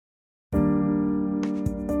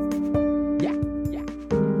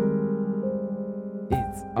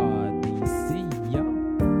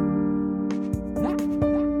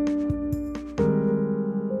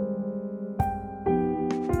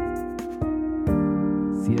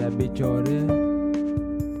See that bitch over there?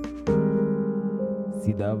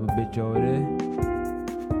 See the other bitch over there?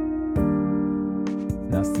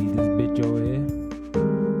 Now see this bitch over here?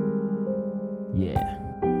 Yeah.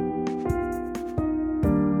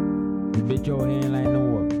 This bitch over here ain't like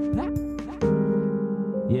no other.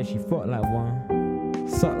 Yeah, she fuck like one,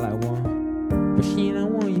 suck like one, but she ain't that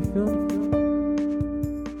one, you feel me?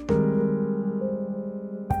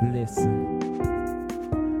 Listen,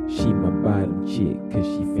 she my bottom chick, cause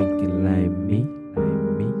she thinking like me.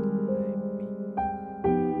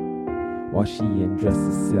 While she undress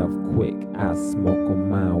herself quick, I smoke on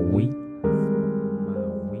my weed.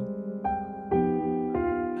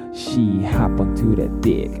 She hop onto that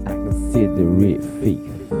dick, I consider it faith.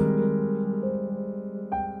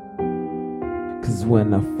 Cause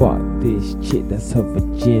when I fuck this chick, that's her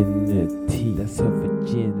virginity. That's her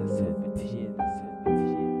virginity.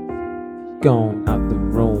 Gone out the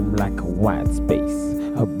room like a white space.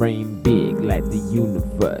 Her brain big like the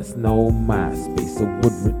universe. No MySpace, I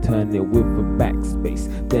would return it with a backspace.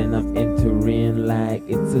 Then I'm entering like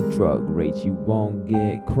it's a drug rage. You won't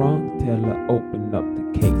get crunk till I open up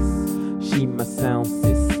the case. She my sound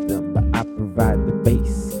system, but I provide the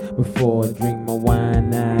bass. Before I drink my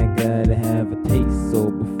wine, I gotta have a taste. So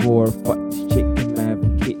before I fuck this chick, I'm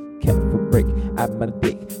having Kit Kat for break. Out my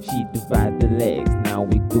dick, she divide the legs. Now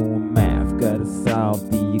we doing math, gotta solve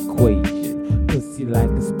the equation. Pussy like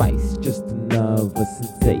a spice, just another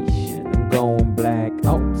sensation. I'm going black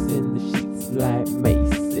ops in the sheets like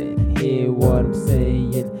Mason. Hear what I'm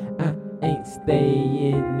saying? I ain't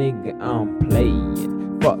staying, nigga, I'm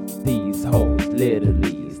playing. Fuck these hoes,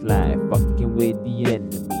 literally, it's like fucking with the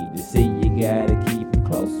enemy. They say you gotta keep it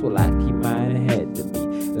close, well I keep mine ahead of me.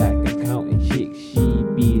 Like I'm counting chicks, she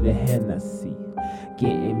be the Hennessy.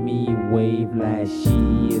 Getting me a wave like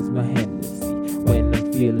she is my Hennessy. When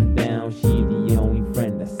I'm feeling down, she the only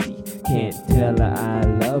friend I see. Can't tell her I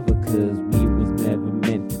love her cause we was never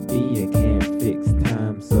meant to be. I can't fix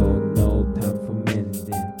time, so no time for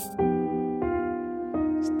mending.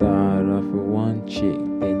 Start off with one chick,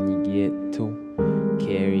 then you get two.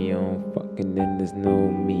 Carry on fucking, then there's no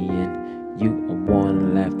me and you. I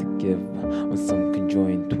wanna laugh together on some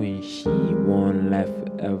conjoined twin. She wanna laugh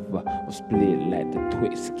forever or split like the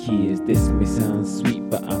Twix kids. This may sound sweet,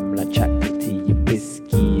 but I'm like chocolate to your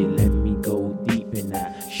biscuit. Let me go deep and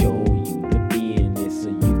I show you the business so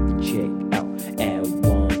you can check out. Add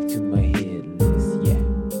one to my hit list, yeah.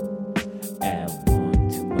 Add one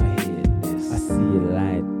to my hit list. I see it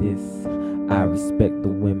like this. I respect the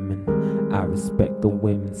women, I respect the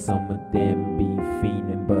women. Some of them be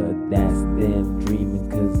fiending, but that's them dreaming.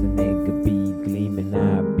 Cause a nigga be gleaming.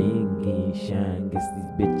 I been getting shine, guess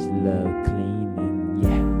these bitches love cleaning,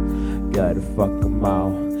 yeah. Gotta fuck them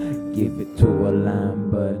all, give it to a line,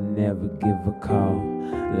 but never give a call.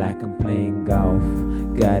 Like I'm playing golf,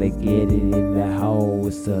 gotta get it in the hole.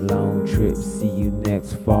 It's a long trip, see you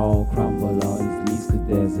next fall. Crumble all these leaves cause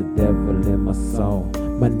there's a devil in my soul.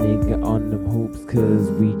 My nigga on them hoops cause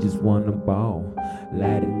we just wanna ball.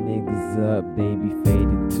 Light the niggas up, they be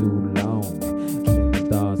fading too long. Keep the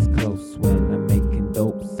dogs close when I'm making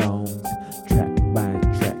dope songs. Track by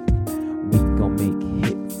track, we gon' make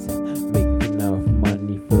hits. Make enough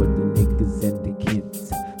money for the niggas and the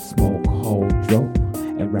kids. Smoke whole dro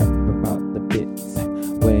and rap about the bits.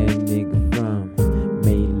 Where a nigga from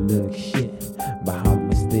may look shit, but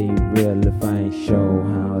I'ma stay real if I ain't show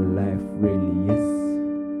how life really is.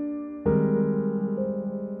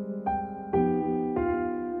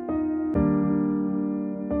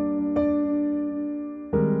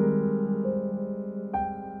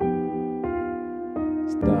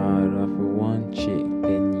 Start off with one chick,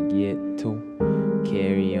 then you get two.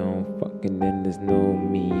 Carry on fucking, then there's no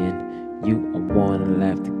me and you. I wanna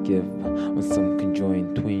laugh together on some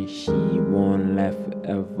conjoined twin. She wanna laugh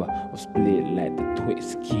forever or split like the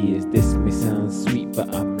Twix kids. This may sound sweet,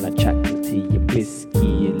 but I'm like chocolate to your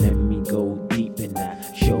biscuit. Let me go deep and I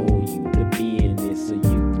show you the business so you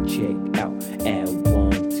can check out. Add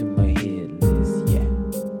one to my hit list, yeah.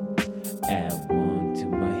 Add one to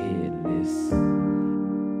my hit list.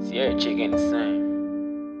 See, every chick ain't the same.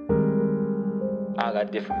 I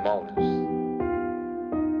got different motives.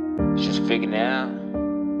 Just figuring it out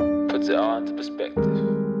puts it all into perspective.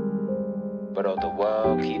 But oh, the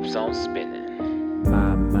world keeps on spinning.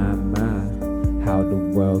 My, how the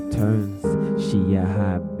world turns. She a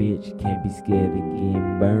hot bitch, can't be scared of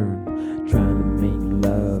getting burned. Trying to make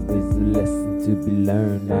love is a lesson to be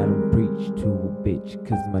learned. I don't preach to a bitch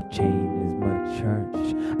cause my chain is my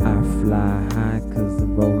church. I fly high cause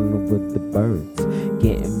I'm rolling with the birds.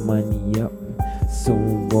 Getting money up,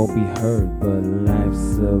 soon won't be heard. But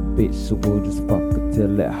life's a bitch, so we'll just fuck it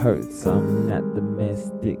till it hurts. I'm not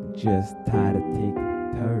domestic, just tired of taking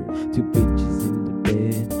turns. Two bitches in the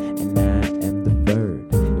bed, and I am the third.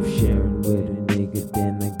 If sharing with a nigga,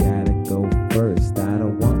 then I gotta go first. I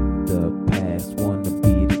don't want the past, wanna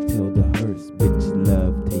beat it till the hurts. Bitches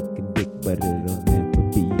love taking dick, but it'll never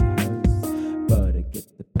be hers. But I get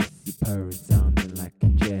the pussy purring, sounding like a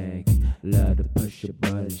jag. Love to push her,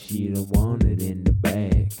 but she don't want it in the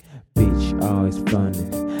bag. Bitch always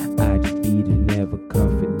frontin', I just beat it, never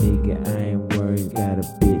cuffin'. Nigga, I ain't worried, got a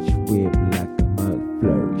bitch whip like a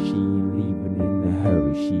McFlurry. She ain't leaving in a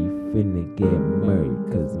hurry, she finna get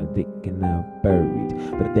murdered, cause my dick and I'm buried.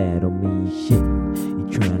 But that don't mean shit, you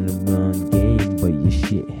tryna run game, but your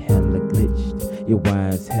shit hella glitched. Your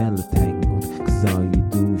wires hella tangled, cause all you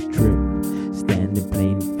do is trip. Stand in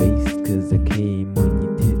plain face, cause I came on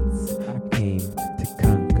your tits. I came to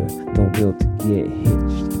conquer, no will to get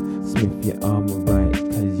hitched. Smith your armor right,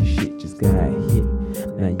 cause your shit just got hit.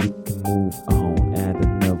 Now you can move on, add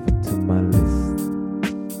another to my list.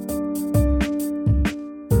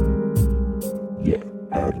 Yeah,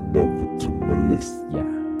 add another to my list. Yeah.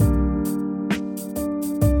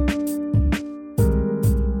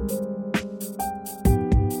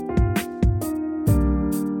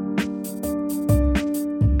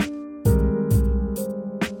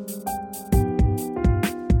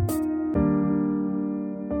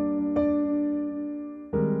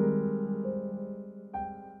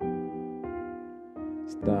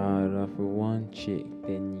 Start off with one chick,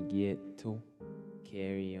 then you get two.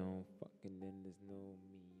 Carry on.